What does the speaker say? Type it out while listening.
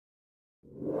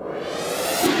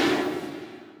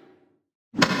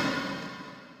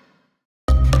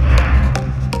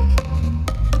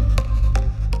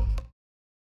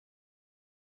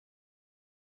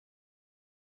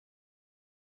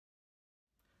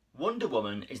Wonder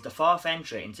Woman is the fourth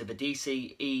entry into the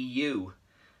DCEU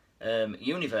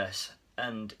universe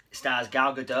and stars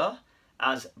Gal Gadot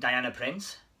as Diana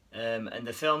Prince. And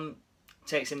the film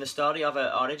takes in the story of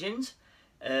her origins,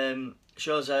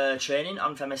 shows her training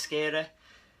on Themyscira,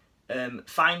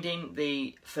 finding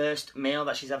the first male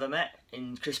that she's ever met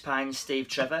in Chris Pine's Steve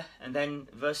Trevor, and then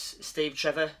thus Steve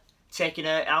Trevor taking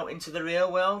her out into the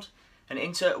real world and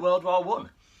into World War One.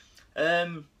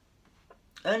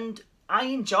 And I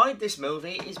enjoyed this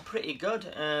movie. It's pretty good.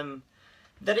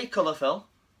 Very colourful.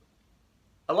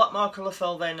 A lot more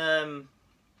colourful than,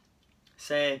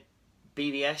 say,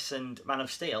 BVS and Man of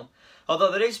Steel.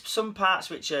 Although there is some parts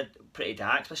which are pretty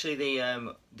dark, especially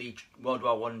the World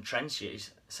War One trench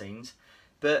scenes.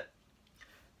 But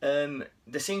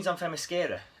the scenes on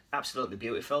Themyscira, absolutely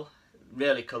beautiful,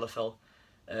 really colourful.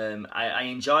 I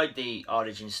enjoyed the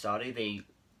origin story, the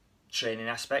training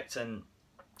aspect, and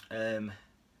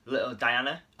little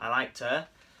Diana, I liked her.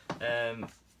 And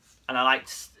I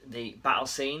liked the battle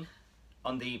scene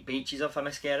on the beaches of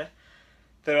Themyscira.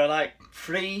 There are like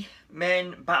 3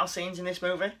 main battle scenes in this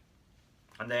movie,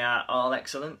 and they are all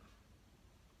excellent.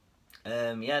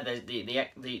 Yeah,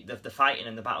 the fighting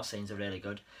and the battle scenes are really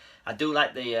good. I do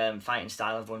like the fighting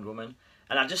style of Wonder Woman,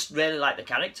 and I just really like the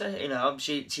character. You know,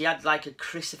 she had like a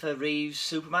Christopher Reeves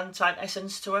Superman type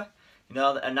essence to her. You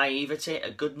know, a naivety, a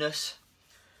goodness.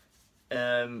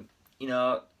 You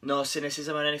know, no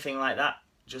cynicism or anything like that.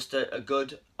 Just a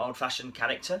good old-fashioned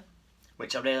character,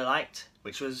 which I really liked.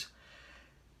 Which was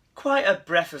quite a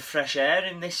breath of fresh air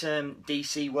in this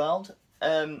DC world.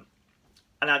 And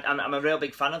I'm a real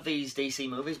big fan of these DC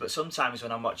movies, but sometimes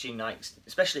when I'm watching, like,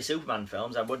 especially Superman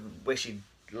films, I would wish he'd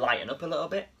lighten up a little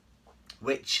bit,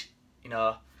 which, you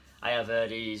know, I have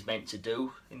heard he's meant to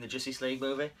do in the Justice League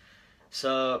movie.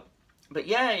 So, but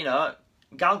yeah, you know,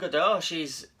 Gal Gadot,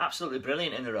 she's absolutely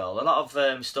brilliant in the role. A lot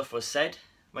of stuff was said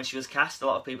when she was cast. A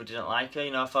lot of people didn't like her,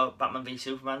 you know, for Batman v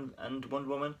Superman and Wonder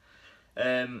Woman.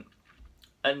 And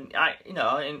you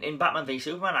know, in Batman v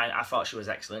Superman, I thought she was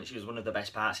excellent. She was one of the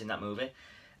best parts in that movie.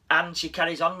 And she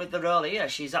carries on with the role here.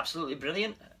 She's absolutely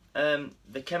brilliant.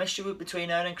 The chemistry between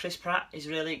her and Chris Pratt is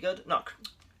really good. Not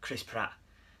Chris Pratt.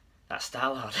 That's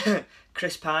Star-Lord.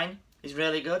 Chris Pine is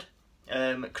really good.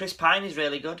 Chris Pine is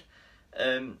really good.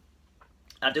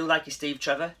 I do like his Steve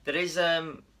Trevor. There is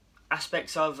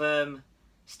aspects of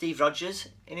Steve Rogers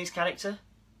in his character,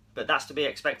 but that's to be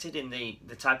expected in the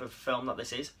type of film that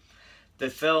this is. The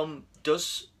film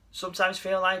does sometimes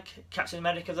feel like Captain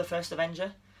America the First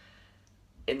Avenger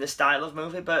in the style of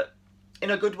movie, but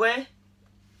in a good way.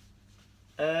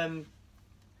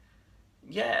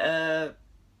 Yeah,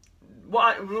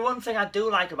 one thing I do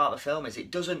like about the film is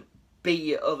it doesn't beat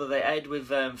you over the head with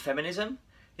feminism.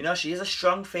 You know, she is a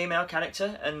strong female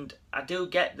character, and I do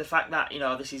get the fact that, you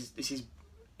know, this is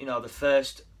you know, the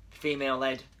first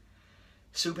female-led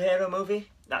superhero movie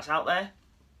that's out there,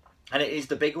 and it is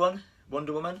the big one,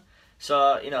 Wonder Woman.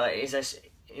 So, you know, it is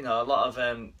you know, a lot of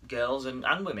girls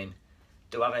and women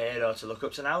do have a hero to look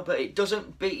up to now, but it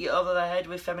doesn't beat you over the head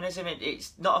with feminism.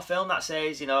 It's not a film that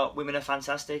says, you know, women are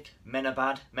fantastic, men are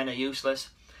bad, men are useless.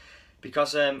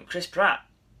 Because Chris Pratt,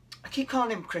 I keep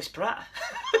calling him Chris Pratt,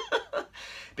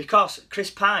 because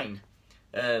Chris Pine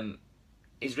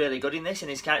is really good in this, and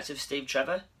his character of Steve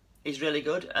Trevor is really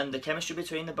good, and the chemistry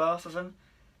between the both of them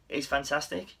is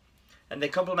fantastic, and they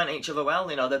complement each other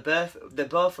well. You know, they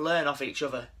both learn off each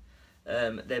other.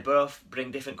 They both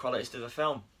bring different qualities to the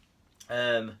film.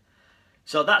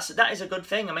 So that is a good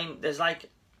thing. I mean, there's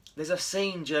a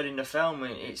scene during the film.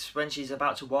 It's when she's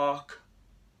about to walk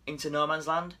into no man's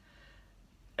land,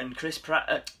 and Chris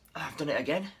Pratt. I've done it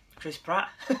again. Chris Pratt.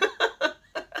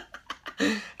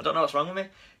 I don't know what's wrong with me.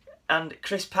 And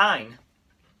Chris Pine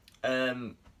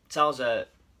tells her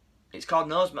it's called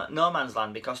no man's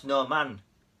land because no man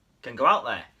can go out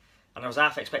there. And I was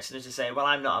half expecting her to say, "Well,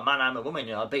 I'm not a man, I'm a woman.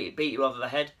 You know, I'll beat you over the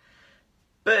head."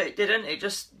 But it didn't. It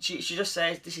just she just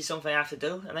says, "This is something I have to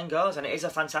do," and then goes. And it is a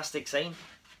fantastic scene,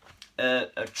 a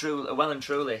well and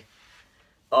truly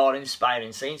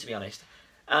awe-inspiring scene, to be honest.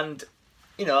 And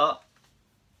you know,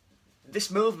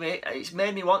 this movie, it's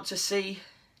made me want to see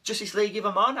Justice League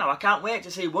even more now. I can't wait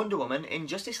to see Wonder Woman in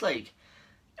Justice League.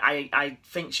 I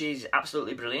think she's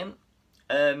absolutely brilliant.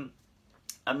 I'm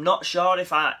not sure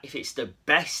if it's the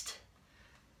best,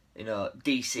 you know,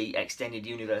 DC Extended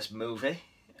Universe movie.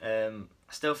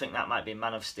 I still think that might be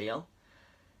Man of Steel.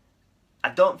 I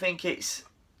don't think it's,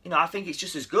 you know, I think it's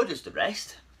just as good as the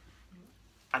rest.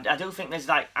 I do think there's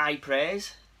like high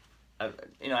praise,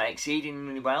 you know,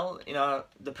 exceedingly well, you know,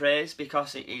 the praise,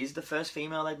 because it is the first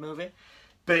female-led movie.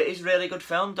 But it is a really good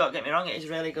film, don't get me wrong, it is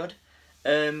really good.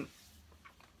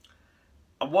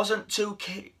 I wasn't too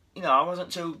I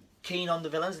wasn't too keen on the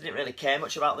villains. I didn't really care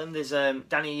much about them. There's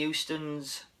Danny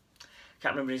Houston's,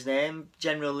 can't remember his name,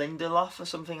 General Lindelof or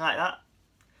something like that.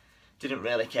 Didn't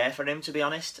really care for him, to be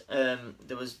honest.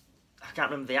 There was, I can't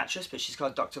remember the actress, but she's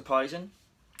called Dr. Poison.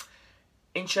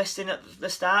 Interesting at the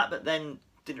start, but then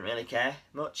didn't really care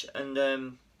much.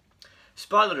 And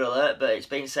spoiler alert, but it's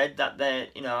been said that they're,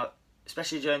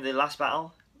 especially during the last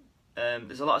battle,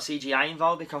 there's a lot of CGI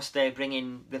involved because they bring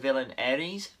in the villain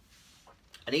Ares,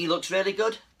 and he looks really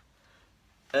good.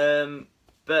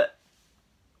 But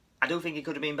I do think he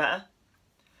could have been better.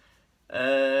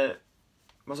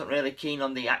 Wasn't really keen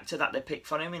on the actor that they picked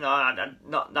for him.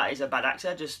 Not that he's a bad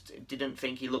actor, just didn't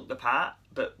think he looked the part.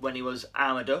 But when he was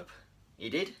armoured up, he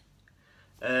did.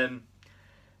 And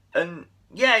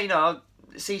yeah,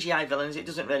 CGI villains, it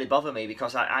doesn't really bother me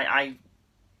because I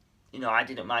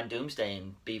didn't mind Doomsday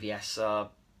in BVS,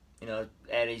 so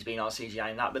Ares being all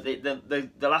CGI and that. But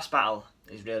the last battle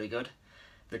is really good.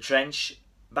 The trench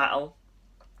battle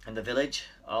and the village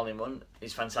all in one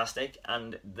is fantastic,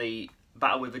 and the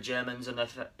battle with the Germans and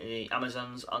the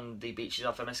Amazons on the beaches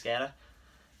of Themyscira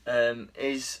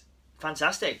is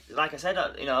fantastic. Like I said,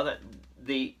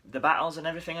 the battles and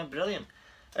everything are brilliant.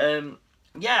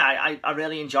 Yeah, I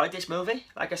really enjoyed this movie.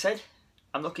 Like I said,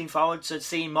 I'm looking forward to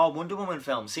seeing more Wonder Woman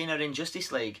films, seeing her in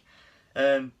Justice League.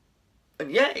 And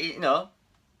yeah,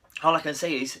 all I can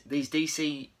say is these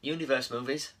DC Universe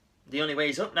movies, the only way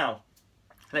is up now.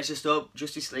 Let's just hope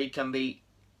Justice League can be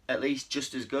at least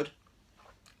just as good.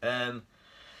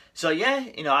 So yeah,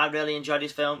 I really enjoyed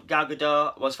this film. Gal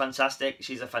Gadot was fantastic.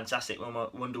 She's a fantastic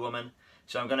Wonder Woman.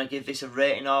 So I'm going to give this a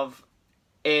rating of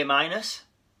A-.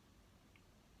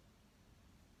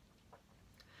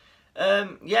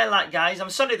 Yeah, guys, I'm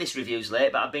sorry this review's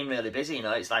late, but I've been really busy,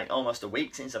 it's like almost a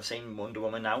week since I've seen Wonder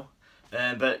Woman now.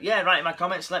 But yeah, write in my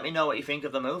comments, let me know what you think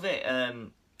of the movie.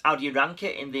 How do you rank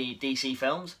it in the DC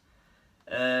films?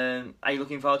 Are you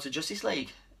looking forward to Justice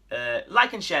League?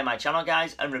 Like and share my channel,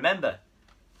 guys, and remember,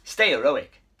 stay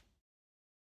heroic.